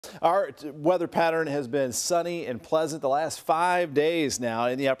Our weather pattern has been sunny and pleasant the last 5 days now,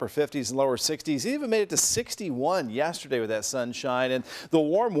 in the upper 50s and lower 60s. Even made it to 61 yesterday with that sunshine, and the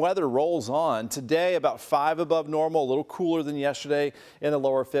warm weather rolls on. Today about 5 above normal, a little cooler than yesterday in the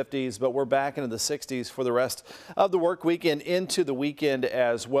lower 50s, but we're back into the 60s for the rest of the work week and into the weekend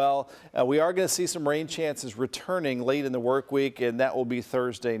as well. We are going to see some rain chances returning late in the work week, and that will be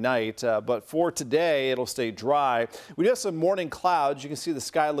Thursday night. But for today, it'll stay dry. We do have some morning clouds. You can see the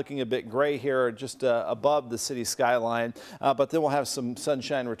sky looking a bit gray here just above the city skyline, but then we'll have some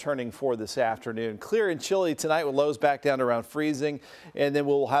sunshine returning for this afternoon. Clear and chilly tonight with lows back down to around freezing, and then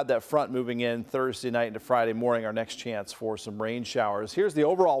we'll have that front moving in Thursday night into Friday morning, our next chance for some rain showers. Here's the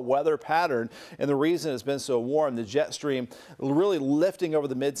overall weather pattern and the reason it's been so warm. The jet stream really lifting over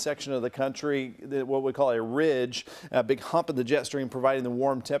the midsection of the country, what we call a ridge, a big hump of the jet stream providing the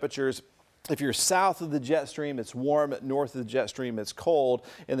warm temperatures. If you're south of the jet stream, it's warm. North of the jet stream, it's cold.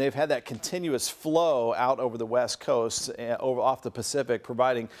 And they've had that continuous flow out over the west coast, off the Pacific,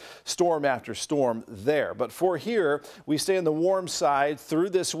 providing storm after storm there. But for here, we stay on the warm side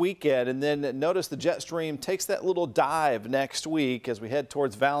through this weekend. And then notice the jet stream takes that little dive next week as we head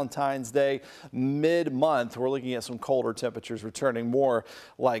towards Valentine's Day mid-month. We're looking at some colder temperatures returning, more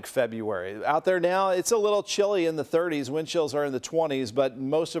like February. Out there now, it's a little chilly in the 30s. Wind chills are in the 20s, but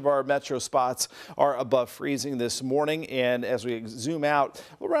most of our metro spots are above freezing this morning, and as we zoom out,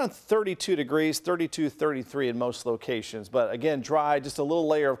 we're around 32 degrees, 32, 33 in most locations. But again, dry, just a little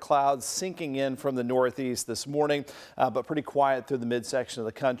layer of clouds sinking in from the northeast this morning, but pretty quiet through the midsection of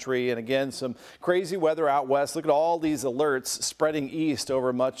the country. And again, some crazy weather out west. Look at all these alerts spreading east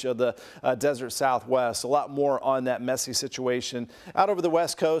over much of the desert southwest. A lot more on that messy situation out over the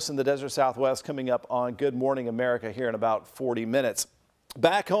west coast and the desert southwest coming up on Good Morning America here in about 40 minutes.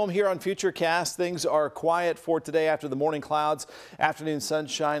 Back home here on Futurecast, things are quiet for today after the morning clouds. Afternoon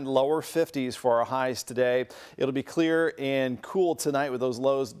sunshine, lower 50s for our highs today. It'll be clear and cool tonight with those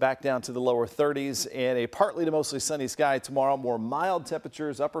lows back down to the lower 30s, and a partly to mostly sunny sky tomorrow. More mild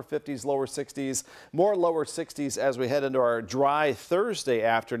temperatures, upper 50s, lower 60s, more lower 60s as we head into our dry Thursday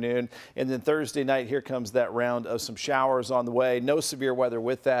afternoon. And then Thursday night, here comes that round of some showers on the way. No severe weather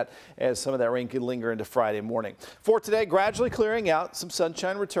with that, as some of that rain could linger into Friday morning. For today, gradually clearing out. Some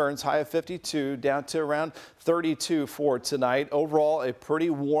sunshine returns, high of 52 down to around 32 for tonight. Overall, a pretty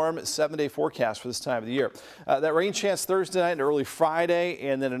warm 7-day forecast for this time of the year. That rain chance Thursday night and early Friday,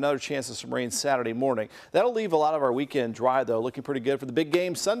 and then another chance of some rain Saturday morning. That'll leave a lot of our weekend dry, though. Looking pretty good for the big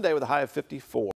game Sunday with a high of 54.